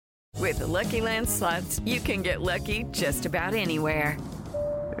With the Lucky Land Slots, you can get lucky just about anywhere.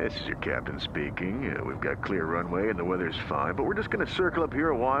 This is your captain speaking. We've got clear runway and the weather's fine, but we're just going to circle up here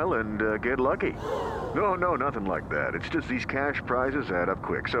a while and get lucky. No, nothing like that. It's just these cash prizes add up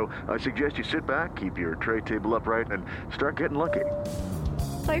quick. So I suggest you sit back, keep your tray table upright, and start getting lucky.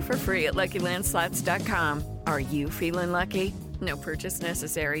 Play for free at LuckyLandSlots.com. Are you feeling lucky? No purchase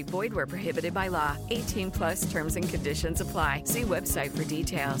necessary. Void where prohibited by law. 18 plus terms and conditions apply. See website for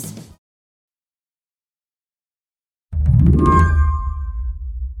details.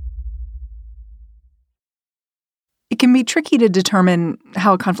 It can be tricky to determine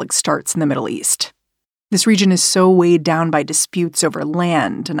how a conflict starts in the Middle East. This region is so weighed down by disputes over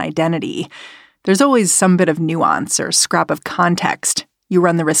land and identity. There's always some bit of nuance or scrap of context you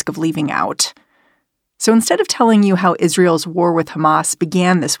run the risk of leaving out. So instead of telling you how Israel's war with Hamas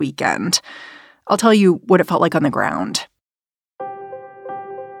began this weekend, I'll tell you what it felt like on the ground.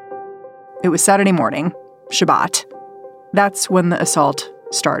 It was Saturday morning, Shabbat. That's when the assault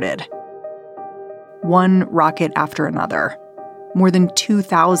started. One rocket after another. More than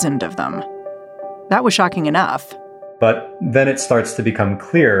 2,000 of them. That was shocking enough. But then it starts to become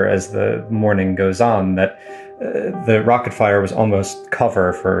clear as the morning goes on that the rocket fire was almost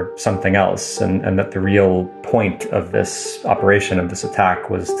cover for something else, and that the real point of this operation, of this attack,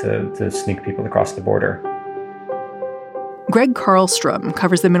 was to sneak people across the border. Greg Karlstrom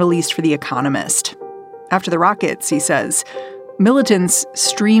covers the Middle East for The Economist. After the rockets, he says, militants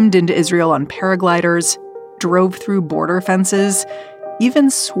streamed into Israel on paragliders, drove through border fences, even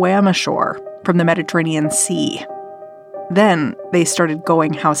swam ashore from the Mediterranean Sea. Then they started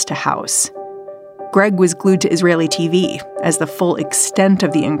going house to house. Greg was glued to Israeli TV as the full extent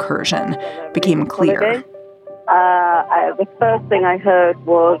of the incursion became clear. The first thing I heard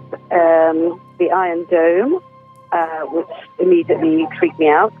was the Iron Dome, which immediately freaked me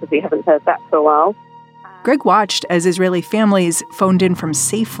out because we haven't heard that for a while. Greg watched as Israeli families phoned in from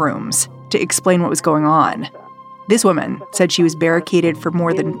safe rooms to explain what was going on. This woman said she was barricaded for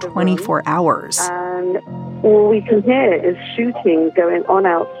more than 24 hours. And all we can hear is shooting going on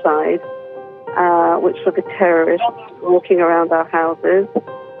outside, which were the terrorists walking around our houses.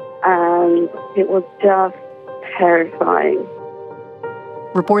 And it was just terrifying.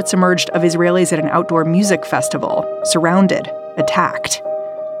 Reports emerged of Israelis at an outdoor music festival, surrounded, attacked.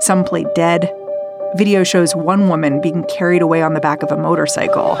 Some played dead. Video shows one woman being carried away on the back of a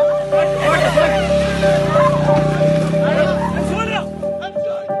motorcycle.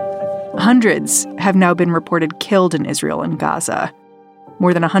 Hundreds have now been reported killed in Israel and Gaza.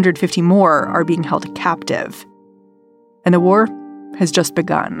 More than 150 more are being held captive. And the war has just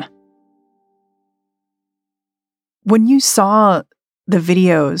begun. When you saw the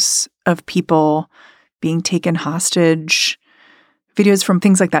videos of people being taken hostage, videos from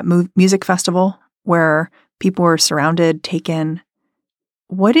things like that music festival where people were surrounded, taken,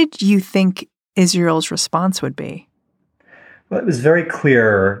 what did you think Israel's response would be? Well, it was very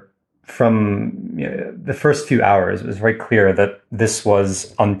clear from the first few hours. It was very clear that this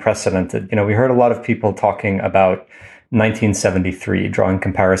was unprecedented. We heard a lot of people talking about 1973, drawing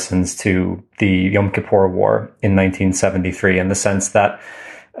comparisons to the Yom Kippur War in 1973, in the sense that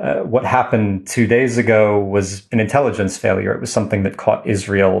what happened 2 days ago was an intelligence failure. It was something that caught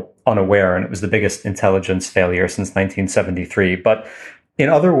Israel unaware, and it was the biggest intelligence failure since 1973. But in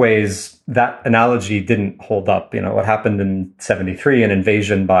other ways, that analogy didn't hold up. What happened in 73, an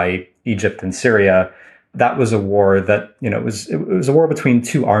invasion by Egypt and Syria, that was a war that, it was a war between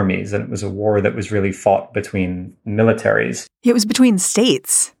two armies, and it was a war that was really fought between militaries. It was between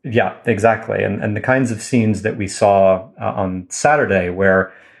states. Yeah, exactly. And the kinds of scenes that we saw on Saturday,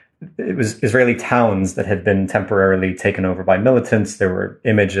 where it was Israeli towns that had been temporarily taken over by militants. There were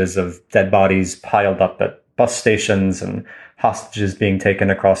images of dead bodies piled up at bus stations and hostages being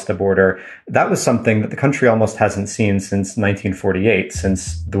taken across the border. That was something that the country almost hasn't seen since 1948,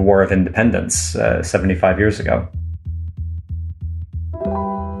 since the War of Independence 75 years ago.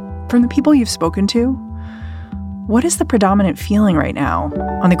 From the people you've spoken to, what is the predominant feeling right now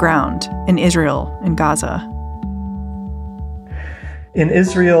on the ground in Israel and Gaza? In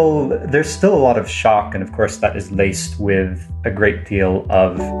Israel, there's still a lot of shock, and of course that is laced with a great deal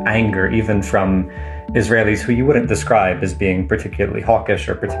of anger, even from Israelis who you wouldn't describe as being particularly hawkish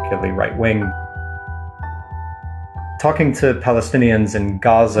or particularly right-wing. Talking to Palestinians in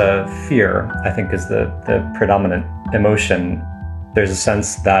Gaza, fear, I think, is the predominant emotion. There's a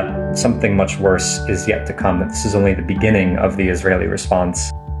sense that something much worse is yet to come, that this is only the beginning of the Israeli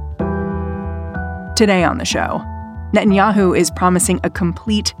response. Today on the show, Netanyahu is promising a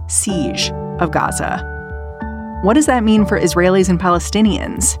complete siege of Gaza. What does that mean for Israelis and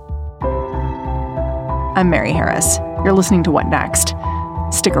Palestinians? I'm Mary Harris. You're listening to What Next?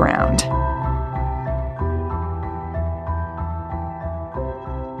 Stick around.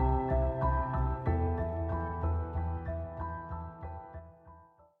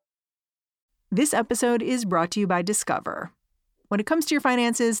 This episode is brought to you by Discover. When it comes to your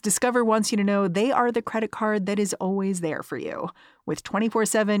finances, Discover wants you to know they are the credit card that is always there for you. With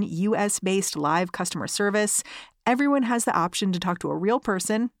 24/7 U.S.-based live customer service, everyone has the option to talk to a real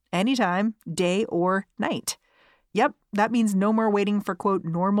person anytime, day or night. Yep, that means no more waiting for, quote,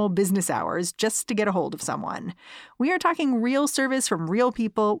 normal business hours just to get a hold of someone. We are talking real service from real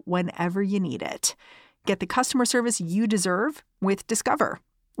people whenever you need it. Get the customer service you deserve with Discover.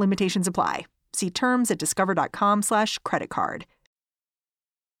 Limitations apply. See terms at discover.com/creditcard.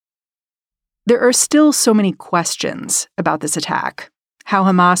 There are still so many questions about this attack. How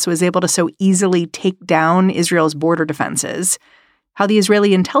Hamas was able to so easily take down Israel's border defenses. How the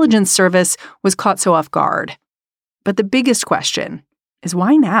Israeli intelligence service was caught so off guard. But the biggest question is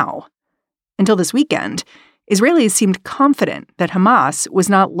why now? Until this weekend, Israelis seemed confident that Hamas was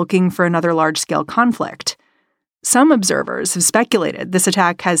not looking for another large-scale conflict. Some observers have speculated this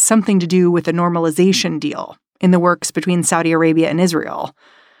attack has something to do with a normalization deal in the works between Saudi Arabia and Israel.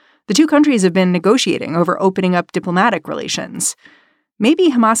 The two countries have been negotiating over opening up diplomatic relations. Maybe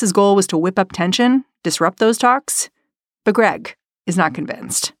Hamas's goal was to whip up tension, disrupt those talks? But Greg is not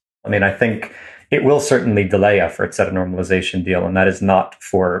convinced. I think it will certainly delay efforts at a normalization deal, and that is not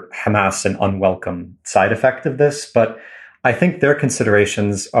for Hamas an unwelcome side effect of this. But I think their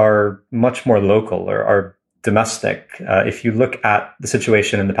considerations are much more local or are domestic. If you look at the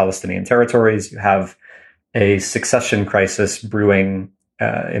situation in the Palestinian territories, you have a succession crisis brewing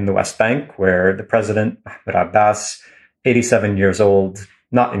in the West Bank, where the president, Mahmoud Abbas, 87 years old,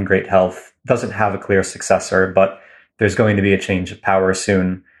 not in great health, doesn't have a clear successor, but there's going to be a change of power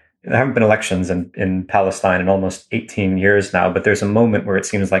soon. There haven't been elections in Palestine in almost 18 years now, but there's a moment where it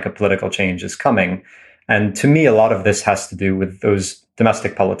seems like a political change is coming. And to me, a lot of this has to do with those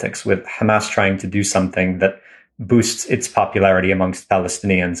domestic politics, with Hamas trying to do something that boosts its popularity amongst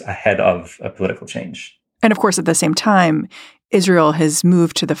Palestinians ahead of a political change. And of course, at the same time, Israel has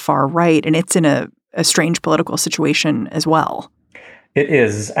moved to the far right, and it's in a strange political situation as well. It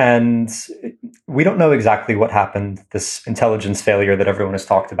is. And we don't know exactly what happened, this intelligence failure that everyone has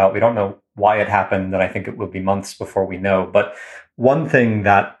talked about. We don't know why it happened, and I think it will be months before we know. But one thing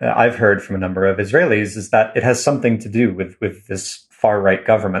that I've heard from a number of Israelis is that it has something to do with this far-right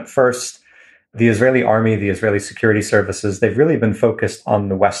government. First, the Israeli army, the Israeli security services, they've really been focused on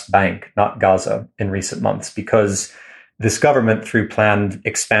the West Bank, not Gaza, in recent months, because this government, through planned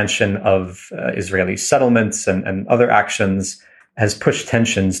expansion of Israeli settlements and other actions, has pushed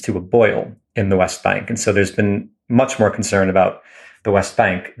tensions to a boil in the West Bank. And so there's been much more concern about the West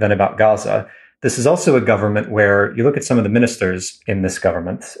Bank than about Gaza. This is also a government where you look at some of the ministers in this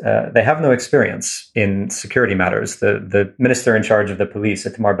government, they have no experience in security matters. The minister in charge of the police,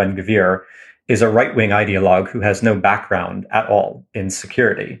 Itamar Ben-Gvir, is a right-wing ideologue who has no background at all in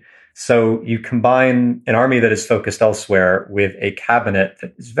security. So you combine an army that is focused elsewhere with a cabinet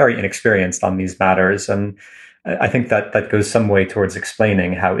that is very inexperienced on these matters. And I think that goes some way towards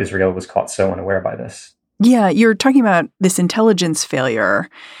explaining how Israel was caught so unaware by this. Yeah, you're talking about this intelligence failure.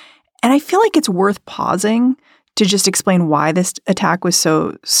 And I feel like it's worth pausing to just explain why this attack was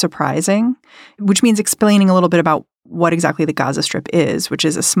so surprising, which means explaining a little bit about what exactly the Gaza Strip is, which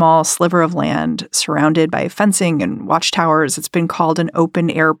is a small sliver of land surrounded by fencing and watchtowers. It's been called an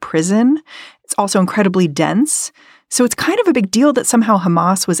open-air prison. It's also incredibly dense. So it's kind of a big deal that somehow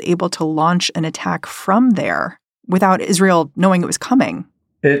Hamas was able to launch an attack from there without Israel knowing it was coming.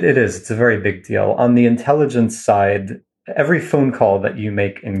 It is. It's a very big deal. On the intelligence side, every phone call that you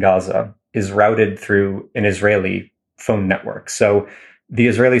make in Gaza is routed through an Israeli phone network. So the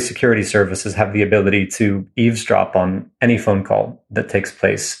Israeli security services have the ability to eavesdrop on any phone call that takes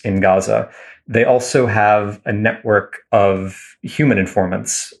place in Gaza. They also have a network of human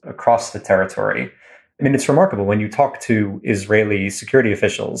informants across the territory. It's remarkable when you talk to Israeli security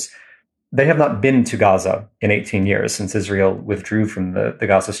officials. They have not been to Gaza in 18 years since Israel withdrew from the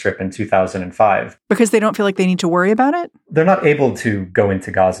Gaza Strip in 2005. Because they don't feel like they need to worry about it? They're not able to go into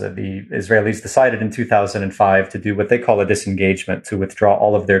Gaza. The Israelis decided in 2005 to do what they call a disengagement, to withdraw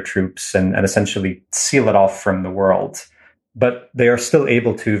all of their troops and essentially seal it off from the world. But they are still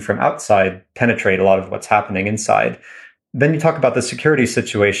able to, from outside, penetrate a lot of what's happening inside. Then you talk about the security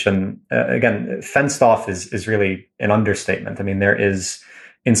situation. Again, fenced off is really an understatement. There is,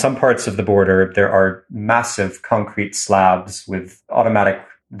 in some parts of the border, there are massive concrete slabs with automatic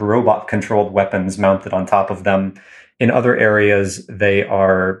robot-controlled weapons mounted on top of them. In other areas, they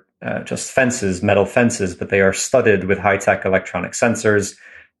are just fences, metal fences, but they are studded with high-tech electronic sensors.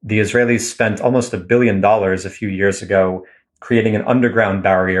 The Israelis spent almost $1 billion a few years ago creating an underground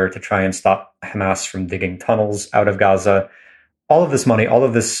barrier to try and stop Hamas from digging tunnels out of Gaza. All of this money, all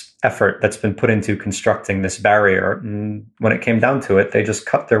of this effort that's been put into constructing this barrier, when it came down to it, they just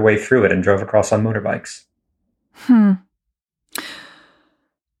cut their way through it and drove across on motorbikes.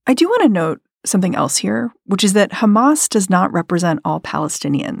 I do want to note something else here, which is that Hamas does not represent all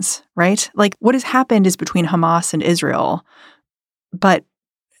Palestinians, right? Like, what has happened is between Hamas and Israel, but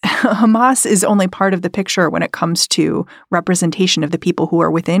Hamas is only part of the picture when it comes to representation of the people who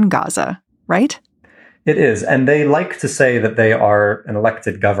are within Gaza, right? It is. And they like to say that they are an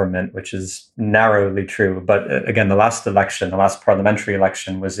elected government, which is narrowly true. But again, the last parliamentary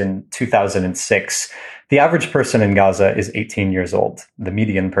election was in 2006. The average person in Gaza is 18 years old. The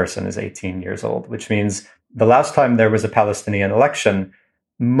median person is 18 years old, which means the last time there was a Palestinian election,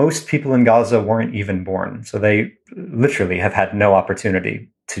 most people in Gaza weren't even born. So they literally have had no opportunity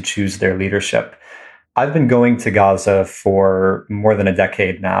to choose their leadership. I've been going to Gaza for more than a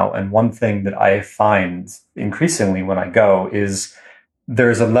decade now, and one thing that I find increasingly when I go is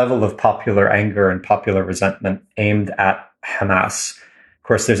there's a level of popular anger and popular resentment aimed at Hamas. Of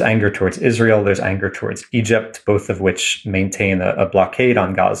course, there's anger towards Israel, there's anger towards Egypt, both of which maintain a blockade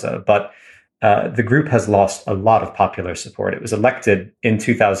on Gaza. But the group has lost a lot of popular support. It was elected in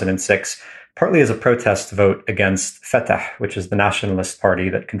 2006 partly as a protest vote against Fatah, which is the nationalist party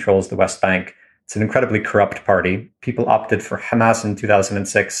that controls the West Bank. It's an incredibly corrupt party. People opted for Hamas in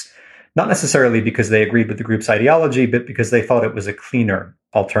 2006, not necessarily because they agreed with the group's ideology, but because they thought it was a cleaner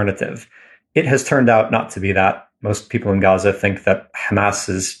alternative. It has turned out not to be that. Most people in Gaza think that Hamas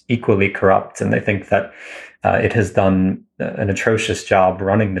is equally corrupt, and they think that it has done an atrocious job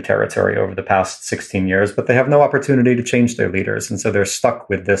running the territory over the past 16 years, but they have no opportunity to change their leaders. And so they're stuck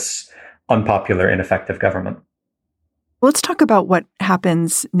with this unpopular, ineffective government. Let's talk about what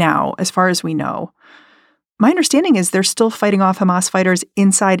happens now, as far as we know. My understanding is they're still fighting off Hamas fighters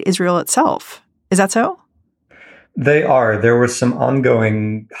inside Israel itself. Is that so? They are. There were some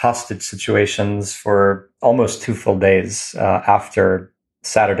ongoing hostage situations for almost 2 full days after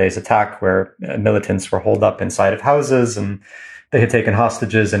Saturday's attack, where militants were holed up inside of houses and they had taken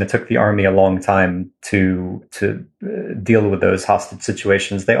hostages, and it took the army a long time to deal with those hostage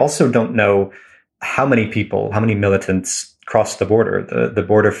situations. They also don't know how many militants crossed the border. The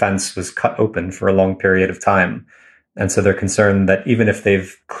border fence was cut open for a long period of time. And so they're concerned that even if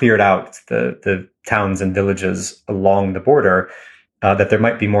they've cleared out the towns and villages along the border, that there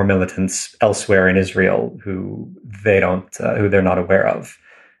might be more militants elsewhere in Israel who they're not aware of.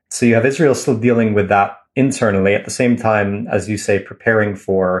 So you have Israel still dealing with that internally, at the same time, as you say, preparing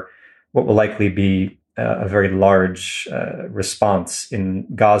for what will likely be a very large response in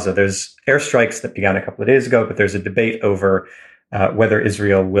Gaza. There's airstrikes that began a couple of days ago, but there's a debate over whether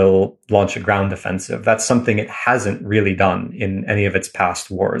Israel will launch a ground offensive. That's something it hasn't really done in any of its past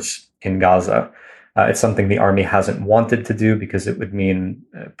wars in Gaza. It's something the army hasn't wanted to do because it would mean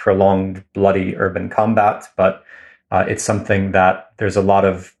prolonged, bloody urban combat, but it's something that there's a lot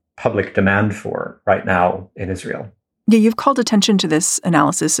of public demand for right now in Israel. Yeah, you've called attention to this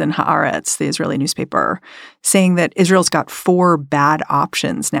analysis in Haaretz, the Israeli newspaper, saying that Israel's got 4 bad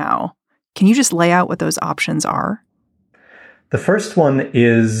options now. Can you just lay out what those options are? The first one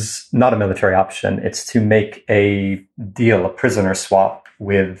is not a military option. It's to make a deal, a prisoner swap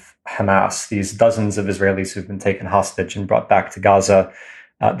with Hamas, these dozens of Israelis who've been taken hostage and brought back to Gaza.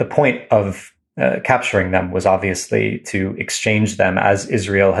 The point of capturing them was obviously to exchange them, as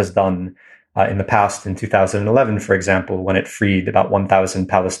Israel has done in the past, in 2011, for example, when it freed about 1,000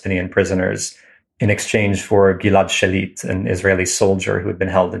 Palestinian prisoners in exchange for Gilad Shalit, an Israeli soldier who had been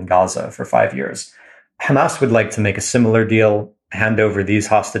held in Gaza for 5 years. Hamas would like to make a similar deal, hand over these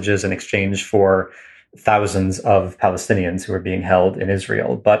hostages in exchange for thousands of Palestinians who are being held in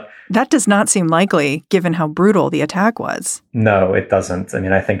Israel. But that does not seem likely, given how brutal the attack was. No, it doesn't. I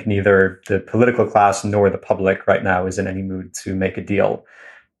mean, I think neither the political class nor the public right now is in any mood to make a deal.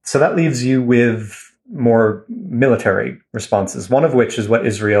 So that leaves you with more military responses, one of which is what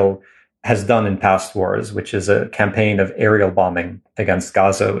Israel has done in past wars, which is a campaign of aerial bombing against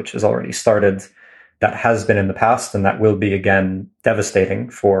Gaza, which has already started. That has been in the past, and that will be again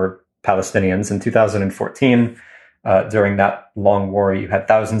devastating for Palestinians. In 2014, during that long war, you had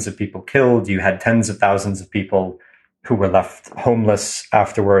thousands of people killed. You had tens of thousands of people who were left homeless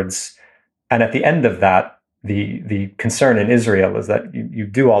afterwards. And at the end of that, the concern in Israel is that you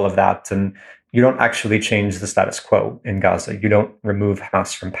do all of that, and you don't actually change the status quo in Gaza. You don't remove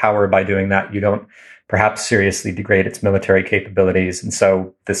Hamas from power by doing that. You don't perhaps seriously degrade its military capabilities. And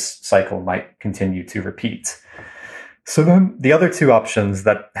so this cycle might continue to repeat. So then the other two options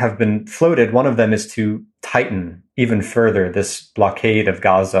that have been floated, one of them is to tighten even further this blockade of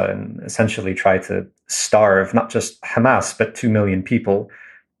Gaza and essentially try to starve not just Hamas, but 2 million people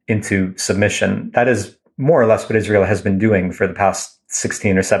into submission. That is more or less what Israel has been doing for the past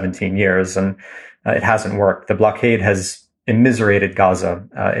 16 or 17 years, and it hasn't worked. The blockade has immiserated Gaza.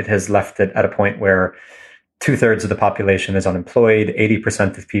 It has left it at a point where 2/3 of the population is unemployed.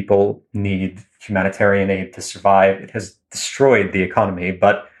 80% of people need humanitarian aid to survive. It has destroyed the economy,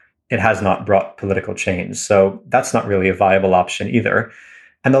 but it has not brought political change. So that's not really a viable option either.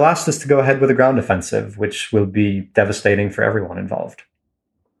 And the last is to go ahead with a ground offensive, which will be devastating for everyone involved.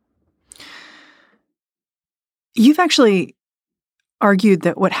 You've actually argued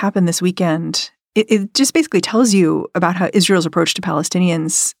that what happened this weekend, it just basically tells you about how Israel's approach to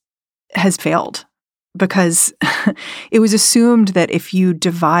Palestinians has failed. Because it was assumed that if you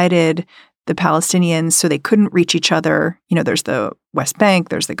divided the Palestinians so they couldn't reach each other, there's the West Bank,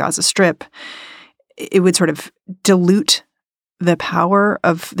 there's the Gaza Strip, it would sort of dilute the power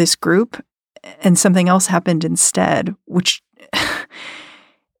of this group. And something else happened instead, which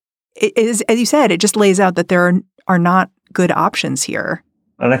is, as you said, it just lays out that there are not good options here.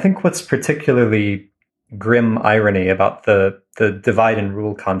 And I think what's particularly grim irony about the divide and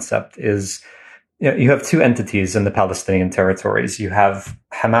rule concept is you have two entities in the Palestinian territories. You have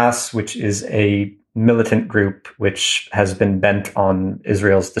Hamas, which is a militant group which has been bent on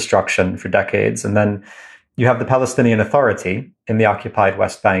Israel's destruction for decades. And then you have the Palestinian Authority in the occupied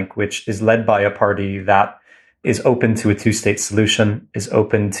West Bank, which is led by a party that is open to a two-state solution, is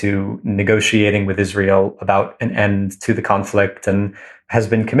open to negotiating with Israel about an end to the conflict, and has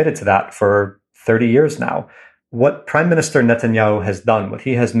been committed to that for 30 years now. What Prime Minister Netanyahu has done, what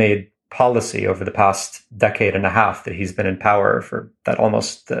he has made policy over the past decade and a half that he's been in power for that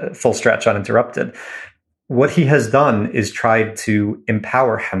almost full stretch uninterrupted, what he has done is tried to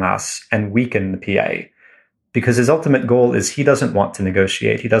empower Hamas and weaken the PA. Because his ultimate goal is he doesn't want to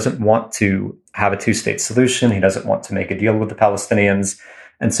negotiate. He doesn't want to have a two-state solution. He doesn't want to make a deal with the Palestinians.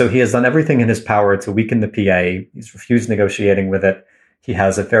 And so he has done everything in his power to weaken the PA. He's refused negotiating with it. He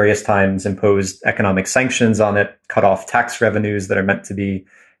has at various times imposed economic sanctions on it, cut off tax revenues that are meant to be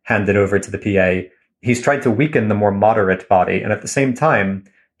handed over to the PA. He's tried to weaken the more moderate body. And at the same time,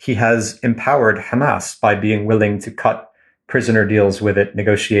 he has empowered Hamas by being willing to cut prisoner deals with it,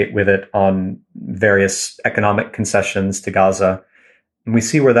 negotiate with it on various economic concessions to Gaza. And we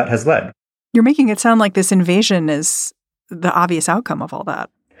see where that has led. You're making it sound like this invasion is the obvious outcome of all that.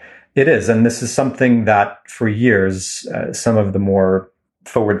 It is. And this is something that for years, some of the more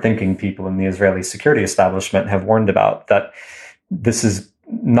forward-thinking people in the Israeli security establishment have warned about, that this is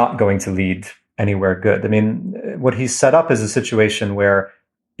not going to lead anywhere good. I mean, what he's set up is a situation where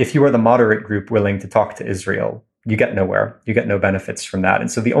if you are the moderate group willing to talk to Israel, you get nowhere. You get no benefits from that.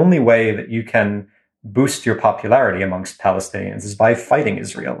 And so the only way that you can boost your popularity amongst Palestinians is by fighting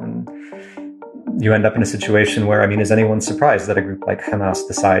Israel. And you end up in a situation where, is anyone surprised that a group like Hamas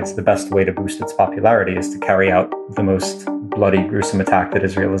decides the best way to boost its popularity is to carry out the most bloody, gruesome attack that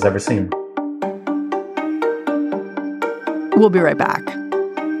Israel has ever seen? We'll be right back.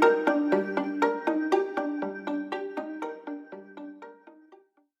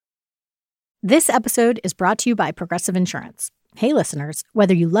 This episode is brought to you by Progressive Insurance. Hey, listeners,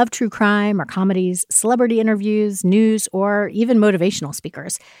 whether you love true crime or comedies, celebrity interviews, news, or even motivational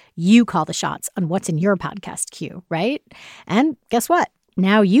speakers, you call the shots on what's in your podcast queue, right? And guess what?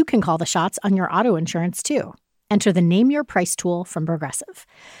 Now you can call the shots on your auto insurance, too. Enter the Name Your Price tool from Progressive.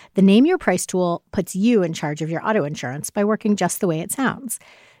 The Name Your Price tool puts you in charge of your auto insurance by working just the way it sounds.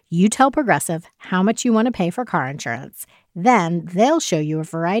 You tell Progressive how much you want to pay for car insurance. Then they'll show you a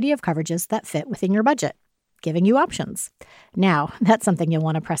variety of coverages that fit within your budget, giving you options. Now, that's something you'll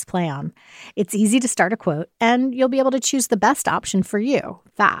want to press play on. It's easy to start a quote, and you'll be able to choose the best option for you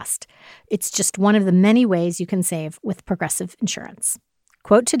fast. It's just one of the many ways you can save with Progressive Insurance.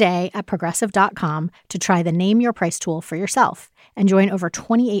 Quote today at Progressive.com to try the Name Your Price tool for yourself and join over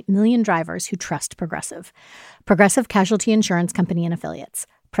 28 million drivers who trust Progressive. Progressive Casualty Insurance Company and Affiliates.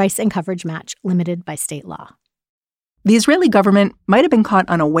 Price and coverage match limited by state law. The Israeli government might have been caught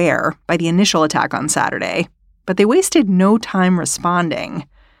unaware by the initial attack on Saturday, but they wasted no time responding.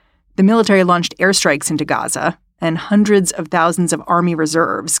 The military launched airstrikes into Gaza, and hundreds of thousands of army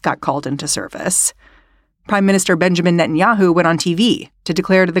reserves got called into service. Prime Minister Benjamin Netanyahu went on TV to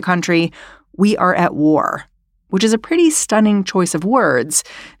declare to the country, "We are at war." which is a pretty stunning choice of words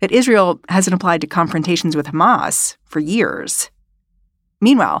that Israel hasn't applied to confrontations with Hamas for years.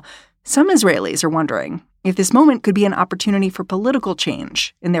 Meanwhile, some Israelis are wondering if this moment could be an opportunity for political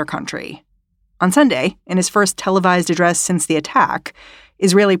change in their country. On Sunday, in his first televised address since the attack,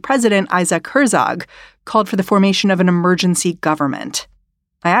 Israeli President Isaac Herzog called for the formation of an emergency government.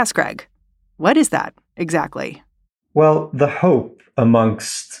 I asked Greg, what is that exactly? Well, the hope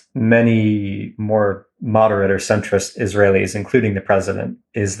amongst many more moderate or centrist Israelis, including the president,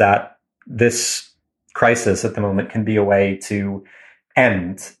 is that this crisis at the moment can be a way to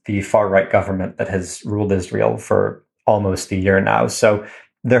end the far-right government that has ruled Israel for almost a year now. So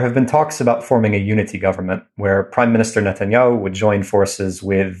there have been talks about forming a unity government where Prime Minister Netanyahu would join forces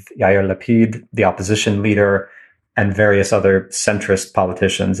with Yair Lapid, the opposition leader, and various other centrist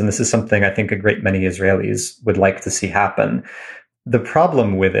politicians. And this is something I think a great many Israelis would like to see happen. The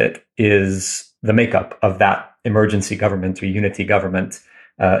problem with it is the makeup of that emergency government or unity government.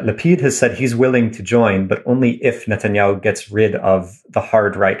 Lapid has said he's willing to join, but only if Netanyahu gets rid of the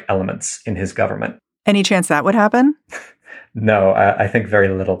hard right elements in his government. Any chance that would happen? No, I think very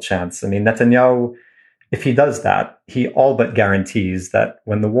little chance. I mean, Netanyahu, if he does that, he all but guarantees that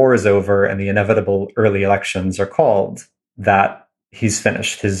when the war is over and the inevitable early elections are called, that he's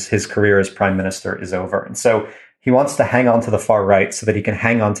finished. His career as prime minister is over. And so he wants to hang on to the far right so that he can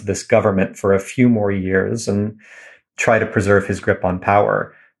hang on to this government for a few more years and try to preserve his grip on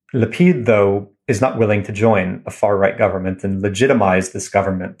power. Lapid, though, is not willing to join a far-right government and legitimize this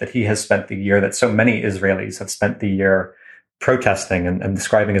government that he has spent the year, that so many Israelis have spent the year protesting and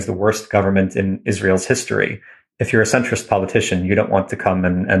describing as the worst government in Israel's history. If you're a centrist politician, you don't want to come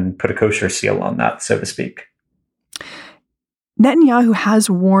and put a kosher seal on that, so to speak. Netanyahu has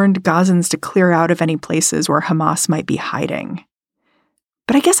warned Gazans to clear out of any places where Hamas might be hiding.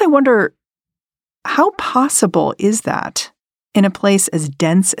 But I guess I wonder, how possible is that in a place as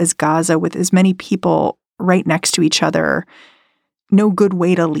dense as Gaza with as many people right next to each other? No good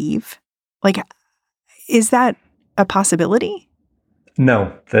way to leave? Like, is that a possibility?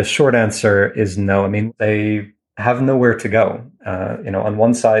 No, the short answer is no. I mean, they have nowhere to go. On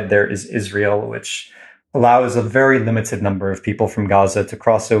one side, there is Israel, which allows a very limited number of people from Gaza to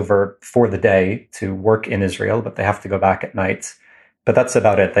cross over for the day to work in Israel, but they have to go back at night. But that's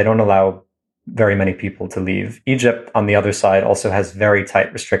about it. They don't allow very many people to leave. Egypt, on the other side, also has very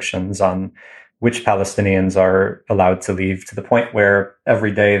tight restrictions on which Palestinians are allowed to leave, to the point where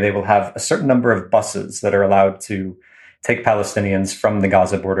every day they will have a certain number of buses that are allowed to take Palestinians from the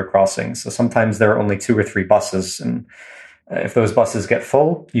Gaza border crossings. So sometimes there are only 2 or 3 buses, and if those buses get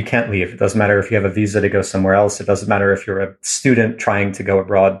full, you can't leave. It doesn't matter if you have a visa to go somewhere else. It doesn't matter if you're a student trying to go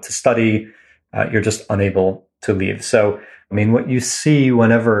abroad to study. You're just unable to leave. So, I mean, what you see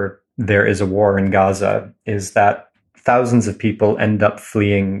whenever there is a war in Gaza is that thousands of people end up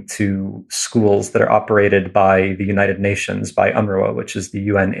fleeing to schools that are operated by the United Nations, by UNRWA, which is the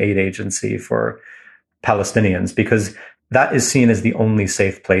UN aid agency for Palestinians, because that is seen as the only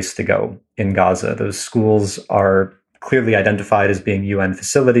safe place to go in Gaza. Those schools are clearly identified as being UN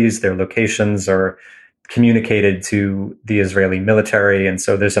facilities. Their locations are communicated to the Israeli military. And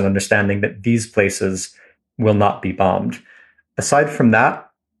so there's an understanding that these places will not be bombed. Aside from that,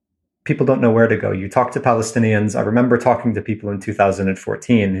 people don't know where to go. You talk to Palestinians. I remember talking to people in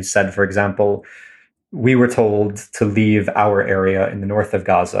 2014 who said, for example, we were told to leave our area in the north of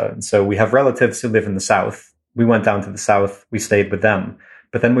Gaza. And so we have relatives who live in the south. We went down to the south. We stayed with them.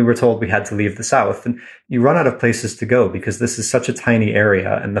 But then we were told we had to leave the south. And you run out of places to go because this is such a tiny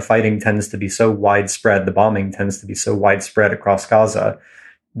area and the fighting tends to be so widespread. The bombing tends to be so widespread across Gaza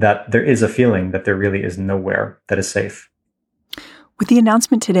that there is a feeling that there really is nowhere that is safe. With the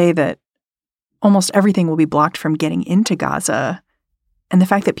announcement today that almost everything will be blocked from getting into Gaza, and the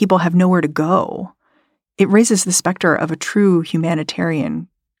fact that people have nowhere to go, it raises the specter of a true humanitarian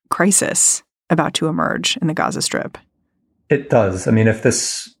crisis about to emerge in the Gaza Strip. It does. I mean, if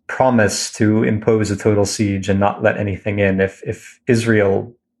this promise to impose a total siege and not let anything in, if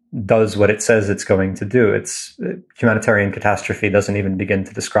Israel does what it says it's going to do, it's humanitarian catastrophe doesn't even begin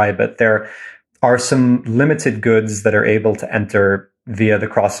to describe it. There are some limited goods that are able to enter via the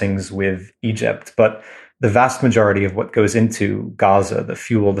crossings with Egypt, but the vast majority of what goes into Gaza, the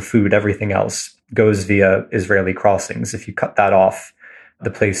fuel, the food, everything else, goes via Israeli crossings. If you cut that off, the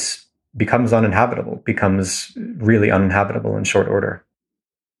place becomes uninhabitable, becomes really uninhabitable in short order.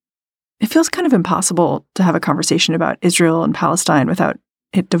 It feels kind of impossible to have a conversation about Israel and Palestine without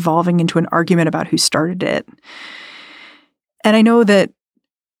it devolving into an argument about who started it. And I know that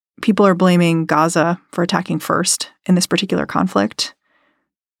people are blaming Gaza for attacking first in this particular conflict.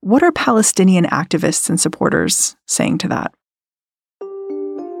 What are Palestinian activists and supporters saying to that?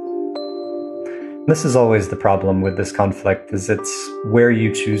 This is always the problem with this conflict, is it's where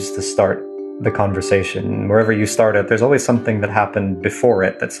you choose to start the conversation. Wherever you start it, there's always something that happened before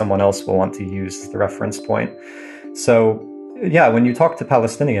it that someone else will want to use as the reference point. So, yeah, when you talk to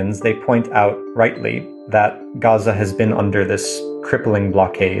Palestinians, they point out rightly that Gaza has been under this crippling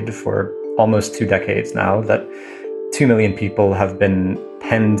blockade for almost 2 decades now, that 2 million people have been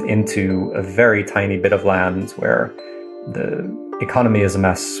penned into a very tiny bit of land where the economy is a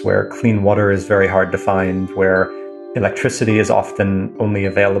mess, where clean water is very hard to find, where electricity is often only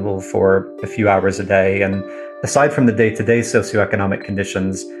available for a few hours a day. And aside from the day-to-day socioeconomic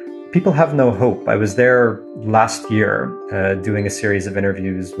conditions, people have no hope. I was there last year doing a series of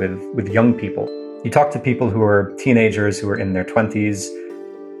interviews with young people. You talk to people who are teenagers, who are in their 20s,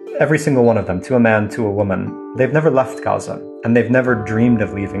 every single one of them, to a man, to a woman, they've never left Gaza, and they've never dreamed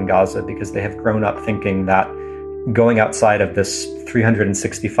of leaving Gaza because they have grown up thinking that going outside of this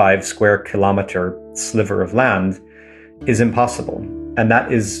 365 square kilometer sliver of land is impossible. And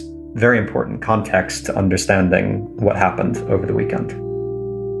that is very important context to understanding what happened over the weekend.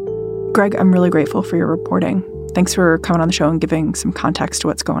 Greg, I'm really grateful for your reporting. Thanks for coming on the show and giving some context to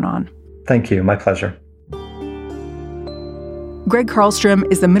what's going on. Thank you. My pleasure. Greg Carlstrom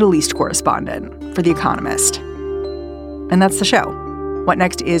is the Middle East correspondent for The Economist. And that's the show. What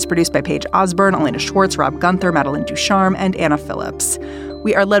Next is produced by Paige Osborne, Elena Schwartz, Rob Gunther, Madeline Ducharme, and Anna Phillips.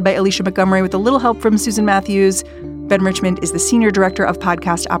 We are led by Alicia Montgomery with a little help from Susan Matthews. Ben Richmond is the Senior Director of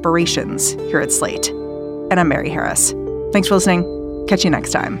Podcast Operations here at Slate. And I'm Mary Harris. Thanks for listening. Catch you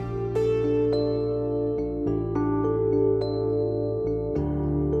next time.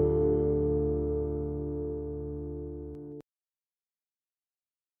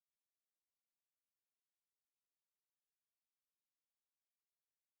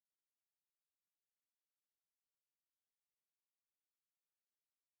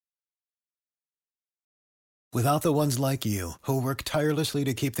 Without the ones like you, who work tirelessly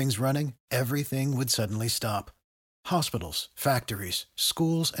to keep things running, everything would suddenly stop. Hospitals, factories,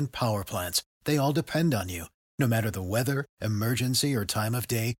 schools, and power plants, they all depend on you. No matter the weather, emergency, or time of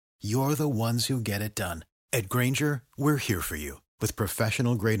day, you're the ones who get it done. At Grainger, we're here for you with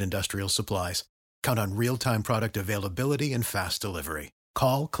professional-grade industrial supplies. Count on real-time product availability and fast delivery.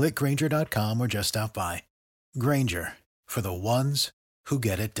 Call, click Grainger.com, or just stop by. Grainger, for the ones who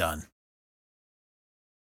get it done.